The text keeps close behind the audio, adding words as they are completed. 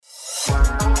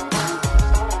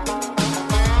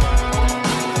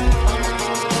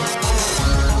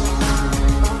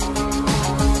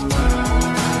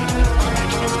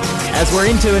We're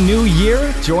into a new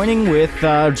year, joining with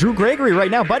Drew Gregory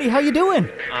right now. Buddy, how you doing?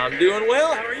 I'm doing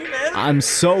well. How are you, man? I'm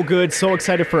so good, so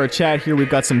excited for a chat here. We've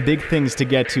got some big things to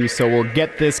get to, so we'll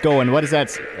get this going. What is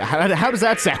that? How does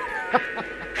that sound?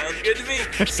 Sounds good to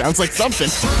me. Sounds like something.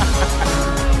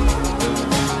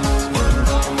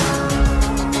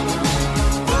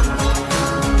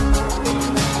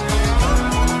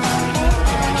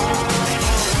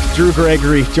 Drew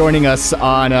Gregory joining us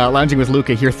on Lounging with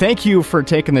Luca here. Thank you for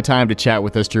taking the time to chat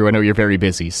with us, Drew. I know you're very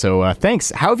busy, so thanks.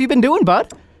 How have you been doing,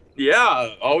 bud?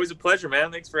 Yeah, always a pleasure,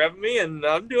 man. Thanks for having me, and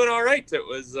I'm doing all right. It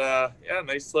was,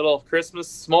 nice little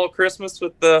small Christmas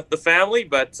with the family,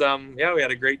 but we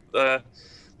had a great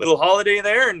little holiday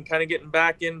there, and kind of getting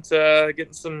back into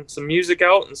getting some music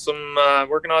out and some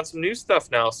working on some new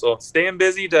stuff now. So staying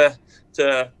busy to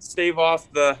stave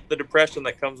off the depression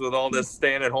that comes with all this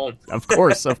staying at home. Of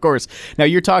course. Now,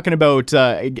 you're talking about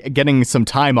getting some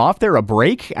time off there, a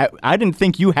break. I didn't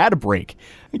think you had a break.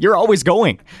 You're always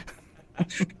going.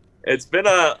 It's been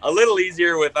a little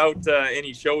easier without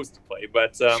any shows to play,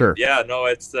 but sure.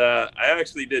 It's I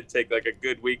actually did take like a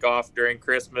good week off during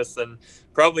Christmas, and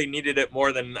probably needed it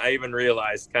more than I even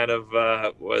realized. Kind of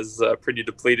was pretty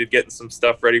depleted, getting some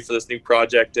stuff ready for this new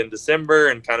project in December,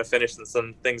 and kind of finishing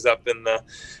some things up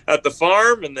at the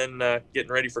farm, and then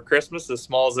getting ready for Christmas. As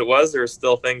small as it was, there were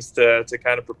still things to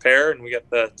kind of prepare, and we got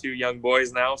the two young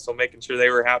boys now, so making sure they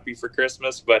were happy for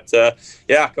Christmas. But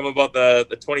come about the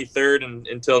 23rd and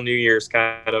until New Year's,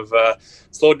 kind of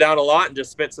slowed down a lot and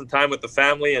just spent some time with the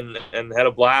family and had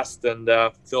a blast, and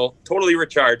feel totally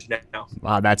recharged now.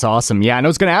 Wow, that's awesome. Yeah, and I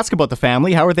was going to ask about the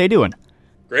family. How are they doing?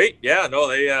 Great. Yeah, no,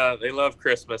 they love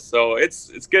Christmas, so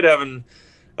it's good having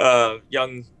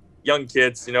young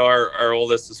kids. You know, our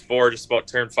oldest is 4, just about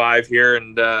turned 5 here,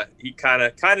 and he kind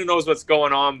of knows what's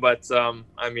going on. But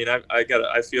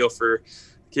I feel for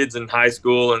kids in high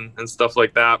school and stuff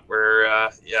like that,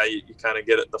 where you kind of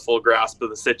get the full grasp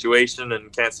of the situation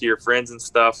and can't see your friends and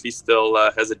stuff. He still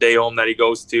has a day home that he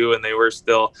goes to, and they were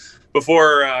still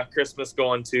before Christmas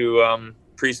going to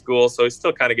preschool, so he's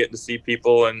still kind of getting to see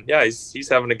people, and he's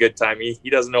having a good time. He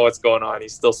doesn't know what's going on.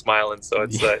 He's still smiling, so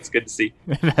it's good to see.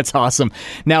 That's awesome.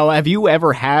 Now, have you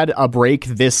ever had a break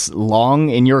this long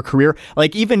in your career?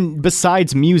 Like, even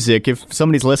besides music, if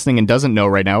somebody's listening and doesn't know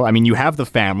right now, I mean, you have the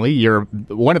family, you're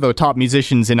one of the top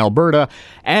musicians in Alberta,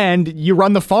 and you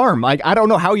run the farm. Like, I don't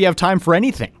know how you have time for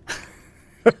anything.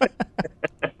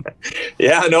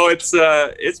 Yeah, no, it's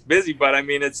busy, but I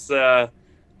mean, it's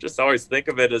just always think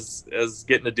of it as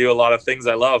getting to do a lot of things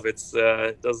I love. It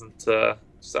doesn't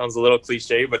sounds a little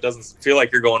cliche, but doesn't feel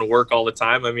like you're going to work all the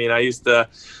time. I mean, I used to,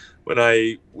 when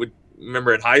I would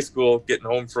remember in high school, getting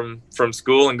home from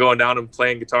school and going down and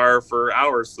playing guitar for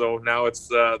hours. So now it's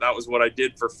that was what I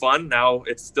did for fun. Now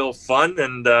it's still fun,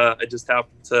 and I just happen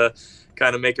to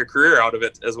kind of make a career out of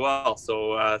it as well.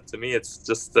 So to me, it's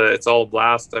just it's all a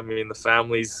blast. I mean, the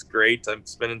family's great. I'm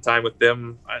spending time with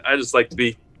them. I just like to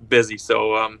be busy,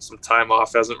 so some time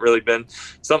off hasn't really been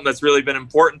something that's really been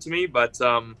important to me, but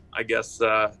I guess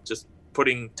just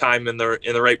putting time in the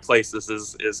right places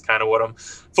is kind of what I'm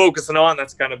focusing on.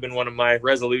 That's kind of been one of my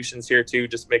resolutions here too,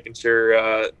 just making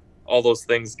sure all those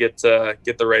things get the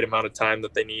right amount of time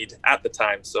that they need at the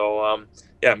time. So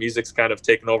music's kind of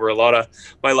taken over a lot of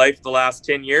my life the last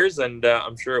 10 years, and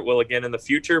I'm sure it will again in the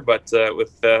future, but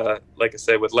with like I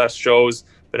said, with less shows,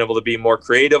 been able to be more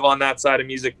creative on that side of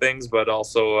music things, but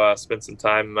also spend some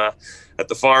time at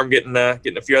the farm getting a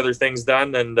few other things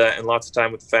done, and lots of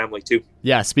time with the family too.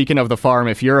 Yeah, speaking of the farm,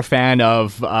 if you're a fan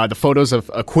of the photos of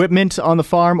equipment on the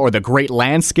farm or the great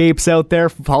landscapes out there,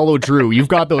 follow Drew. You've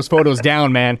got those photos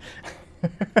down, man.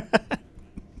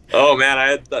 Oh man, I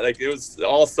had it was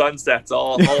all sunsets,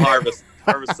 all harvest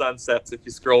sunsets. If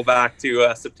you scroll back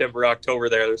to September, October,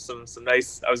 there's some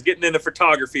nice. I was getting into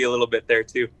photography a little bit there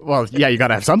too. Well, yeah, you got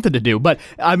to have something to do. But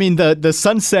I mean, the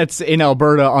sunsets in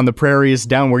Alberta on the prairies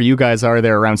down where you guys are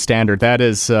there around Standard, that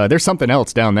is there's something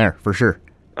else down there for sure.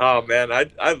 Oh man,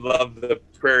 I love the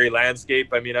prairie landscape.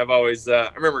 I mean, I've always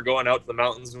I remember going out to the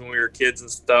mountains when we were kids and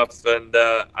stuff, and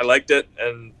I liked it.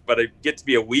 But I get to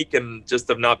be a week and just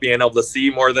of not being able to see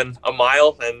more than a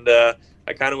mile, and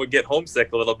I kind of would get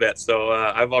homesick a little bit. So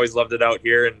I've always loved it out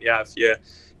here, and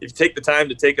if you take the time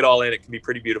to take it all in, it can be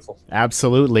pretty beautiful.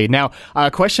 Absolutely. Now, a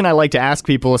question I like to ask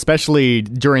people, especially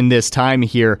during this time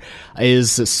here, is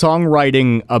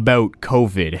songwriting about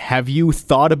COVID. Have you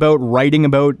thought about writing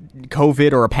about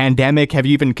COVID or a pandemic? Have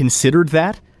you even considered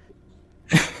that?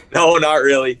 No, not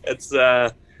really. It's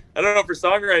I don't know, for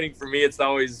songwriting, for me, it's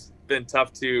always been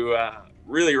tough to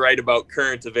really write about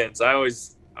current events. I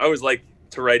always like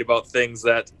to write about things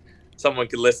that someone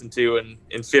could listen to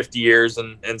in 50 years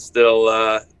and still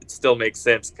it still makes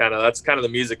sense. That's kind of the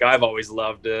music I've always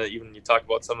loved. Even you talk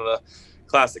about some of the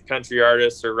classic country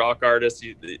artists or rock artists,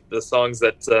 the songs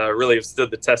that really have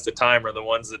stood the test of time are the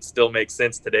ones that still make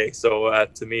sense today. So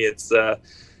to me, it's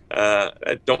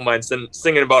I don't mind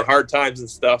singing about hard times and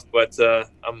stuff, but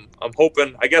I'm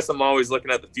hoping. I guess I'm always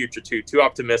looking at the future too. Too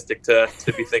optimistic to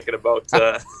be thinking about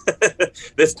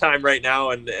this time right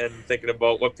now, and thinking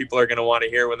about what people are going to want to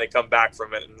hear when they come back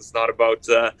from it. And it's not about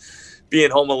being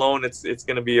home alone. It's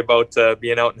going to be about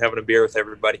being out and having a beer with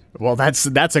everybody. Well, that's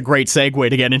a great segue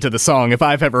to get into the song, if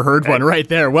I've ever heard one, right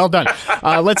there. Well done.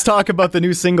 Let's talk about the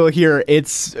new single here.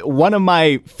 It's one of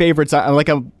my favorites. I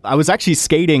was actually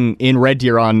skating in Red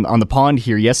Deer on the pond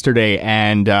here yesterday,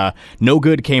 and No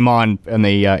Good came on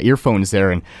the earphones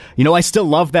there. And, I still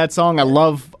love that song. I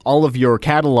love all of your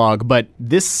catalog, but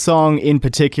this song in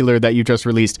particular that you just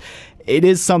released, it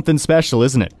is something special,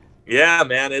 isn't it? Yeah,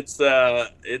 man, it's the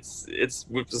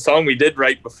song we did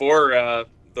right before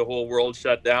the whole world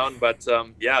shut down. But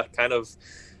kind of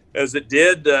as it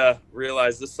did,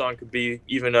 realize this song could be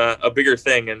even a bigger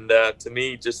thing. And to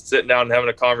me, just sitting down and having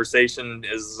a conversation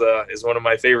is one of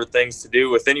my favorite things to do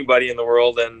with anybody in the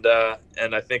world. And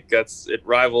I think it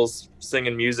rivals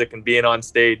singing music and being on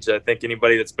stage. I think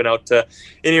anybody that's been out to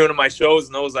any one of my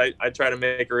shows knows I try to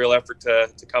make a real effort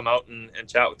to come out and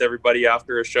chat with everybody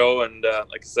after a show. And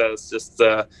like I said, it's just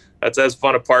that's as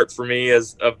fun a part for me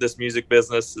of this music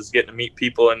business is getting to meet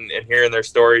people and hearing their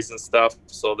stories and stuff.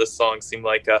 So this song seemed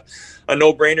like a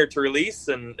no-brainer to release,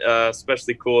 and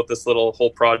especially cool with this little whole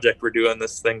project we're doing,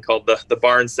 this thing called the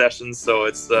Barn Sessions. So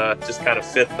it's just kind of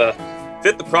fit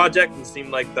the project and seemed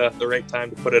like the right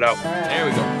time to put it out. There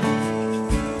we go.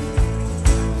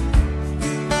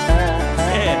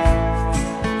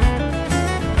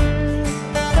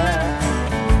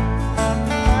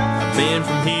 I've been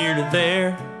from here to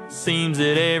there, seems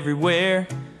that everywhere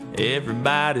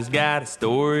everybody's got a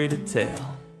story to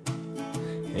tell.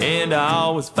 And I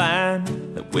always find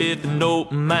that with an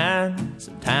open mind,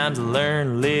 sometimes I learn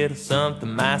a little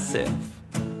something myself.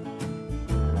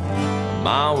 I'm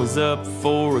always up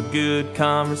for a good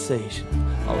conversation,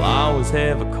 I'll always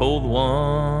have a cold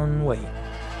one wait.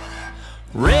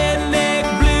 Redneck,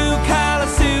 blue collar,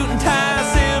 suit and tie,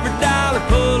 silver dollar,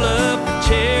 pull up a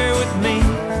chair with me.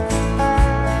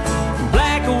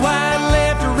 Black or white,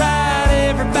 left or right,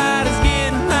 everybody's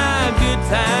getting my good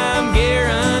time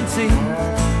guarantee.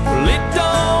 Well, it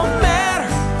don't matter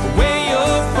where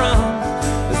you're from,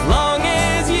 as long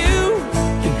as you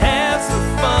can have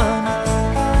some fun.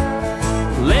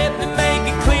 Let me make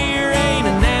it clear, ain't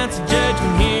an ounce of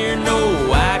judgment here.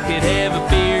 No, I could have a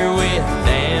beer with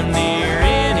damn near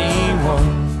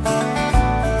anyone.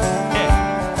 Yeah.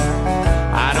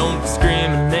 I don't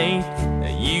discriminate,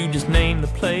 you just name the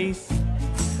place,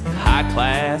 high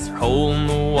class or hole in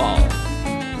the wall.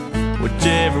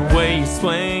 Whichever way you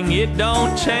swing, it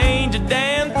don't change a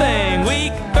damn thing. We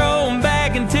can throw 'em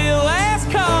back until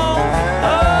last call.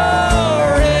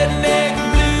 Oh, redneck,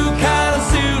 blue collar,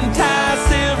 suit and tie,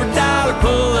 silver dollar,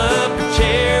 pull up a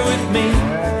chair with me.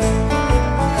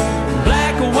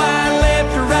 Black or white,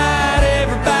 left or right,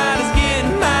 everybody's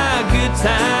getting my good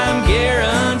time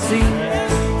guarantee.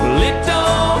 Well, it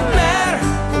don't matter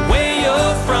where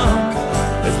you're from,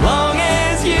 as long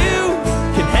as you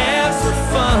can have some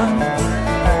fun.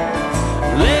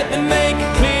 Let me make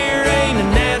it clear, ain't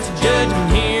an ounce of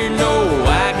judgment here. No,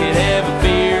 I could have a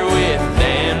beer with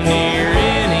damn near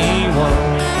anyone.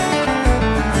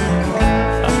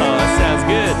 Oh, that sounds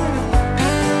good.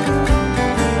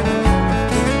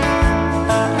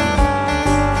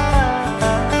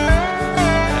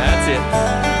 That's it.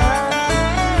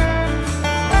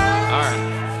 All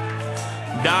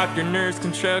right. Doctor, nurse,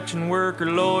 construction worker,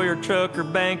 lawyer, trucker,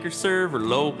 banker, server,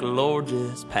 local, or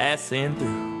just passing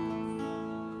through.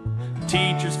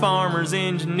 Teachers, farmers,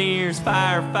 engineers,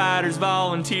 firefighters,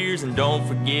 volunteers, and don't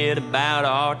forget about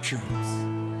our troops.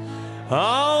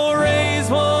 I'll raise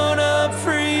one up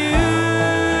for you.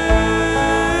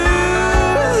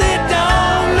 It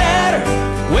don't matter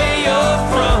where you're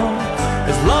from,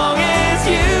 as long as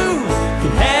you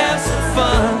can have some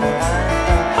fun.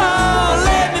 Oh,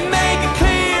 let me make it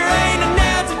clear, ain't an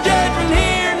ounce of judgment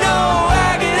here. No,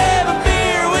 I could have a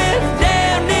beer with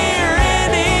damn near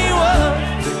anyone.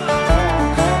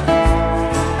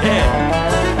 Yeah,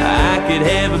 I could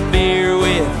have a beer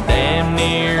with damn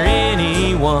near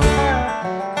anyone.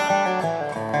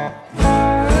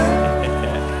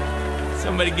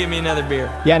 Somebody give me another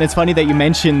beer. Yeah, and it's funny that you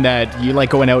mentioned that you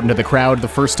like going out into the crowd. The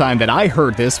first time that I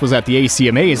heard this was at the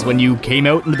ACMAs when you came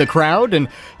out into the crowd and,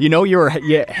 you were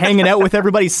hanging out with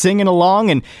everybody, singing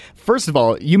along. And First of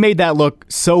all, you made that look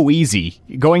so easy.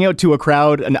 Going out to a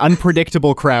crowd, an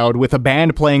unpredictable crowd with a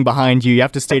band playing behind you, you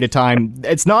have to state a time.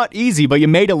 It's not easy, but you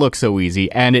made it look so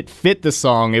easy, and it fit the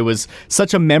song. It was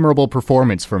such a memorable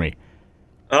performance for me.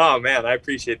 Oh man, I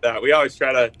appreciate that. We always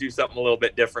try to do something a little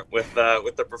bit different with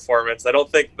the performance. I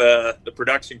don't think the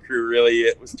production crew really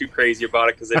it was too crazy about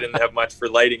it because they didn't have much for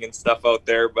lighting and stuff out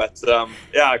there. But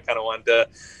yeah, I kind of wanted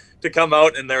to come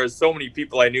out, and there was so many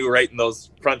people I knew right in those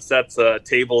front sets,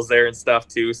 tables there and stuff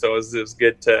too. So it was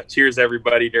good to cheers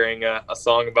everybody during a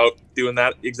song about doing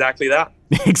that exactly that.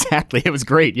 Exactly. It was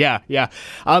great. Yeah.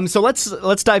 So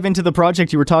let's dive into the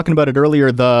project. You were talking about it earlier.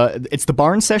 It's the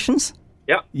Barn Sessions.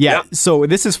 Yeah. So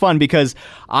this is fun because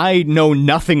I know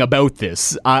nothing about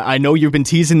this. I know you've been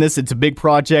teasing this. It's a big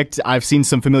project. I've seen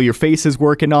some familiar faces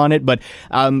working on it, but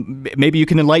maybe you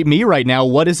can enlighten me right now.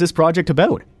 What is this project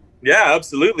about? Yeah,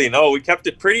 absolutely. No, we kept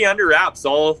it pretty under wraps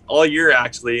all year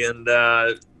actually, and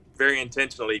very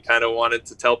intentionally kind of wanted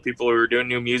to tell people we were doing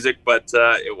new music, but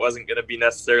it wasn't going to be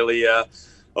necessarily a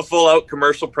full-out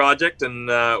commercial project, and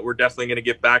we're definitely going to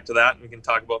get back to that, and we can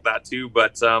talk about that too.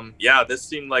 But yeah, this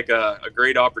seemed like a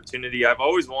great opportunity. I've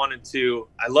always wanted to.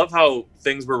 I love how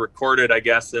things were recorded, I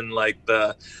guess, in like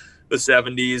the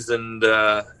 70s and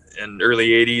early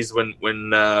 80s when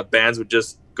bands would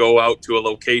just go out to a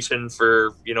location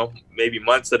for maybe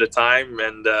months at a time,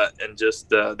 and just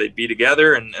they'd be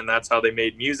together, and that's how they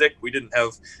made music. We didn't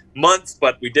have months,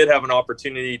 but we did have an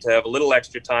opportunity to have a little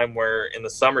extra time where in the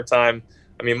summertime.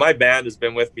 I mean, my band has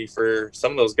been with me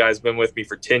some of those guys have been with me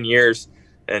for 10 years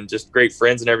and just great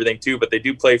friends and everything too, but they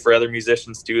do play for other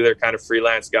musicians too. They're kind of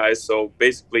freelance guys. So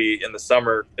basically in the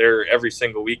summer, every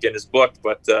single weekend is booked,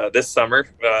 but this summer,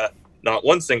 not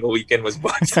one single weekend was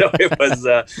booked. So it was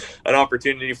an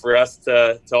opportunity for us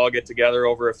to all get together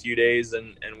over a few days.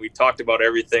 And we talked about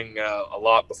everything a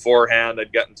lot beforehand.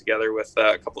 I'd gotten together with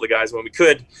a couple of guys when we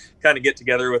could kind of get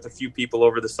together with a few people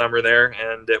over the summer there.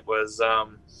 And it was,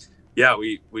 yeah,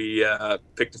 we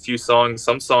picked a few songs.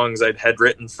 Some songs I'd had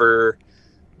written for,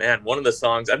 one of the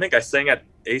songs, I think I sang at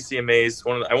ACMA's.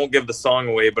 I won't give the song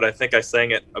away, but I think I sang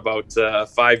it about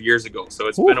 5 years ago. So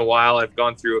it's been a while. I've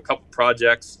gone through a couple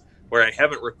projects where I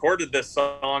haven't recorded this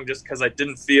song just because I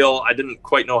didn't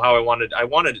quite know how I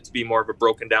wanted it to be more of a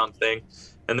broken down thing.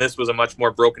 And this was a much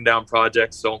more broken down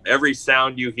project. So every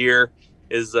sound you hear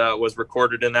was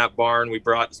recorded in that barn. We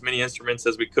brought as many instruments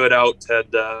as we could out.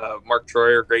 Had Mark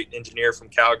Troyer, great engineer from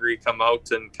Calgary, come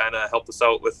out and kind of help us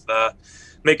out with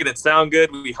making it sound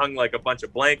good. We hung like a bunch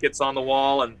of blankets on the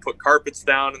wall and put carpets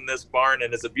down in this barn,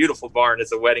 and it's a beautiful barn.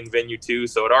 It's a wedding venue too,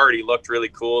 so it already looked really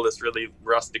cool, this really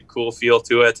rustic, cool feel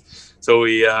to it. So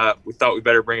we thought we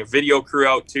better bring a video crew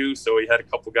out too, so we had a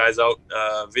couple guys out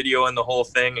videoing the whole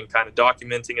thing and kind of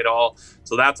documenting it all.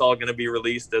 So that's all going to be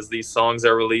released as these songs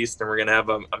are released, and we're going to have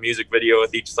a music video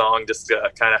with each song, just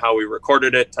kind of how we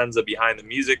recorded it, tons of behind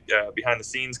the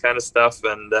scenes kind of stuff,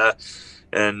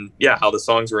 and yeah, how the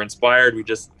songs were inspired. We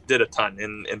just did a ton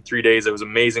in 3 days. It was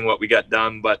amazing what we got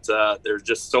done, but there's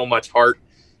just so much heart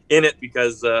in it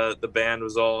because the band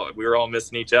we were all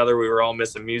missing each other. We were all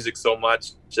missing music so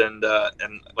much. And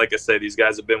like I say, these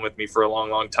guys have been with me for a long,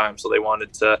 long time. So they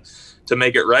wanted to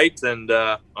make it right. And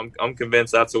I'm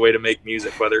convinced that's the way to make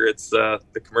music, whether it's the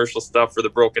commercial stuff or the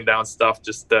broken down stuff.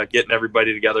 Just getting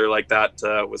everybody together like that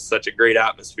was such a great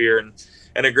atmosphere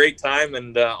and a great time,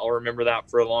 and I'll remember that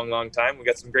for a long, long time. We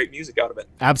got some great music out of it.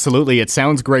 Absolutely. It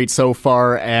sounds great so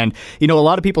far, and a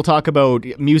lot of people talk about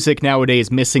music nowadays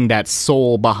missing that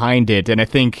soul behind it, and I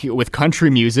think with country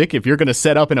music, if you're going to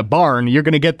set up in a barn, you're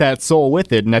going to get that soul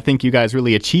with it, and I think you guys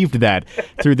really achieved that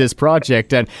through this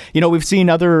project. And, we've seen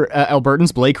other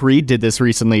Albertans. Blake Reed did this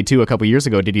recently, too, a couple years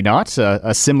ago, did he not?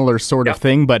 A similar sort of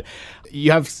thing, but you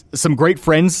have some great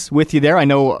friends with you there. I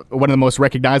know one of the most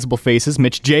recognizable faces,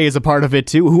 Mitch J, is a part of it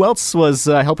too. Who else was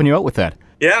helping you out with that?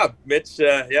 Yeah, Mitch,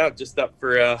 just up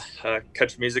for a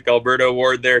Country Music Alberta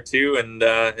Award there too, and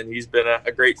he's been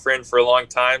a great friend for a long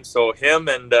time. So him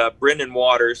and Brendan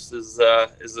Waters is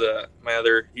my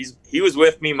other. He was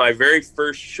with me my very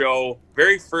first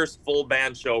full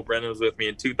band show. Brendan was with me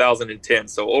in 2010.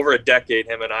 So over a decade,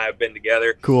 him and I have been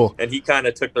together. Cool. And he kind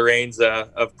of took the reins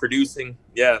of producing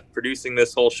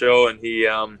this whole show, and he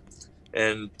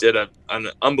and did an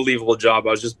unbelievable job. I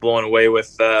was just blown away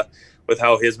with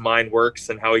how his mind works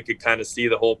and how he could kind of see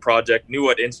the whole project, knew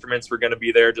what instruments were going to be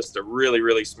there, just a really,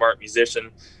 really smart musician.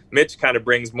 Mitch kind of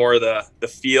brings more of the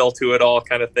feel to it all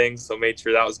kind of thing, so made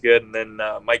sure that was good. And then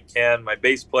Mike Can, my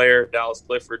bass player, Dallas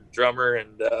Clifford, drummer,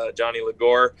 and Johnny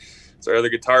Lagore, so our other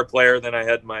guitar player. Then I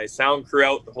had my sound crew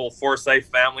out, the whole Forsyth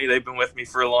family. They've been with me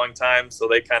for a long time, so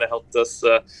they kind of helped us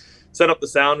set up the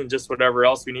sound and just whatever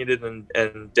else we needed.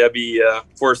 And Debbie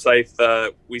Forsyth,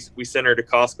 we sent her to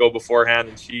Costco beforehand,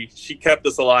 and she kept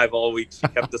us alive all week. She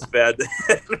kept us fed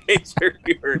and made sure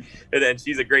we were. And then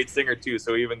she's a great singer too,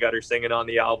 so we even got her singing on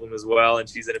the album as well, and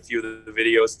she's in a few of the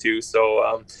videos too.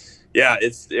 So yeah,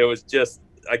 it was just,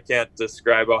 I can't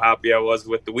describe how happy I was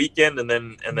with the weekend, and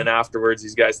then afterwards,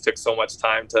 these guys took so much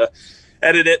time to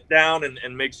edit it down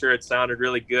and make sure it sounded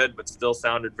really good, but still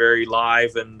sounded very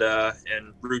live and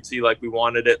rootsy like we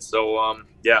wanted it. So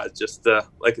yeah, just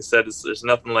like I said, there's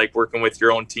nothing like working with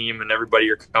your own team and everybody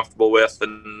you're comfortable with,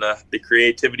 and the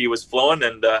creativity was flowing,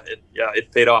 and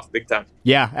it paid off big time.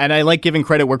 Yeah, and I like giving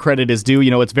credit where credit is due. You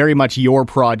know, it's very much your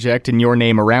project and your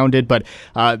name around it, but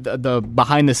the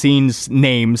behind-the-scenes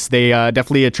names, they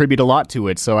definitely attribute a lot to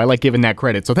it, so I like giving that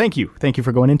credit. So thank you. Thank you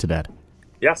for going into that.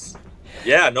 Yes.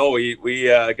 Yeah, no, we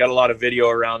got a lot of video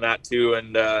around that too,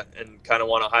 and kind of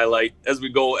want to highlight as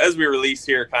we release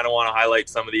here. Kind of want to highlight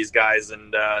some of these guys,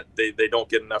 and they don't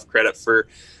get enough credit for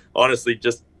honestly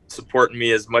just supporting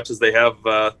me as much as they have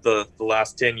the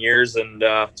last 10 years, and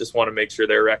just want to make sure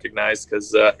they're recognized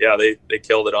because they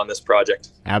killed it on this project.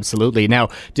 Absolutely. Now,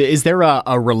 is there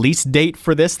a release date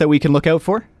for this that we can look out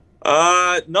for?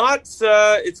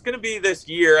 It's going to be this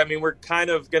year. I mean, we're kind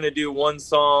of going to do one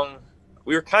song.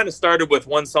 We were kind of started with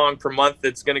one song per month.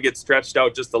 It's going to get stretched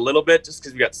out just a little bit just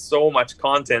because we got so much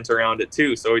content around it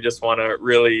too. So we just want to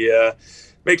really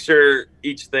make sure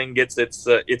each thing gets its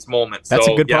moment. That's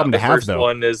a good problem to have, though. The first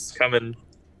one is coming.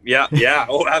 Yeah.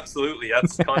 Oh, absolutely.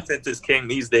 That's content is king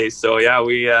these days. So yeah,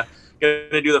 we going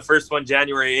to do the first one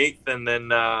January 8th. And then,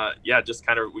 just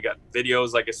kind of, we got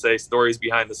videos, like I say, stories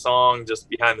behind the song, just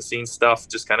behind the scenes stuff,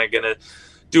 just kind of going to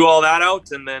do all that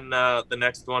out, and then the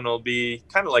next one will be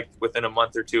kind of like within a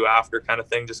month or two after, kind of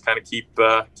thing. Just kind of keep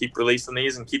releasing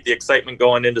these and keep the excitement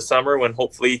going into summer when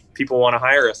hopefully people want to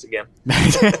hire us again.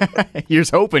 Here's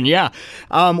hoping, yeah.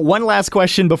 One last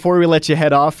question before we let you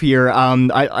head off here. I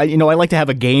like to have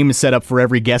a game set up for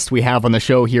every guest we have on the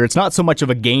show here. It's not so much of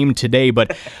a game today,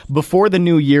 but before the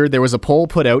new year, there was a poll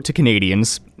put out to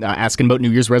Canadians asking about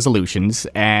New Year's resolutions,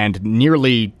 and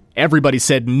nearly everybody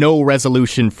said no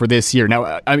resolution for this year.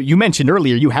 Now, you mentioned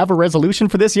earlier you have a resolution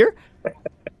for this year?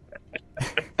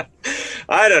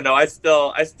 I don't know. I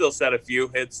still set a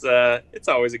few. It's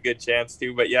always a good chance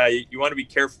to, but yeah, you want to be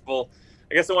careful.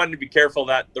 I guess I wanted to be careful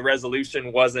that the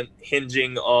resolution wasn't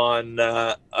hinging on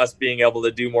us being able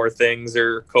to do more things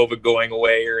or COVID going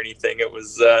away or anything. It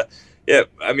was,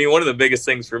 I mean, one of the biggest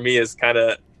things for me is kind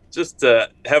of just to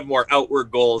have more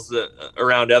outward goals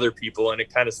around other people. And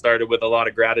it kind of started with a lot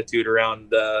of gratitude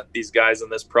around these guys on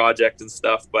this project and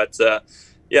stuff. But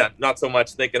not so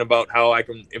much thinking about how I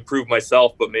can improve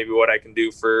myself, but maybe what I can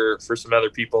do for some other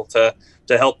people to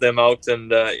help them out,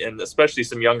 and especially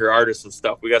some younger artists and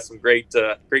stuff. We got some great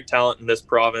talent in this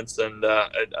province, and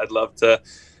I'd love to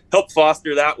help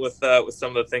foster that with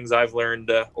some of the things I've learned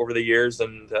over the years,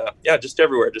 and just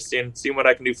everywhere, just seeing what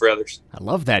I can do for others. I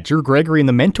love that. Drew Gregory in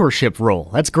the mentorship role.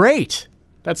 That's great.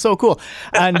 That's so cool.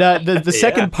 And the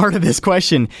second part of this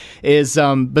question is,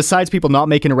 besides people not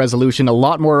making a resolution, a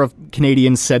lot more of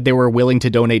Canadians said they were willing to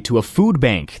donate to a food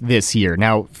bank this year.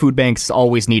 Now, food banks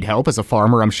always need help. As a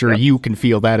farmer, I'm sure you can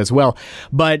feel that as well.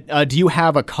 But do you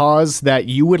have a cause that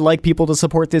you would like people to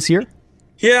support this year?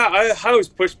 Yeah, I always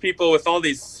push people with all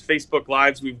these Facebook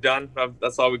Lives we've done.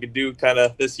 That's all we could do kind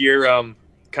of this year.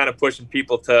 Kind of pushing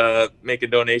people to make a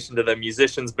donation to the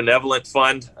Musicians Benevolent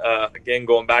Fund. Again,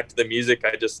 going back to the music,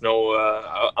 I just know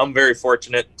I'm very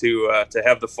fortunate to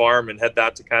have the farm and had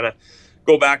that to kind of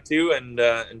go back to and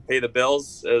pay the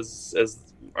bills as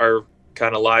our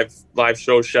kind of live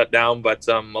shows shut down. But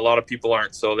a lot of people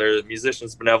aren't. So the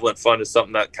Musicians Benevolent Fund is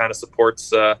something that kind of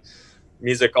supports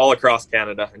music all across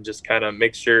Canada, and just kind of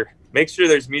make sure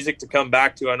there's music to come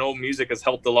back to. I know music has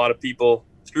helped a lot of people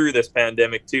through this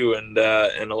pandemic too, and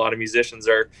a lot of musicians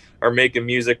are making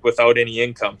music without any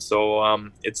income. So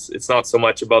it's not so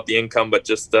much about the income, but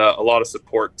just a lot of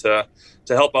support to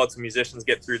help out some musicians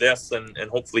get through this, and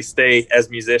hopefully stay as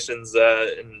musicians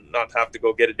and not have to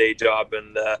go get a day job.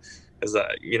 And as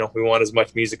we want as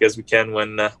much music as we can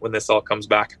when this all comes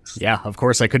back. Yeah, of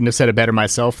course. I couldn't have said it better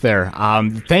myself there.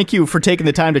 Thank you for taking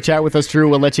the time to chat with us, Drew.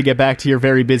 We'll let you get back to your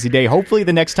very busy day. Hopefully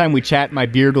the next time we chat, my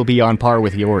beard will be on par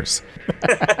with yours.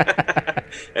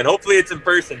 And hopefully it's in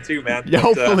person too, man. Yeah,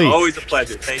 hopefully. Always a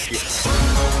pleasure. Thank you.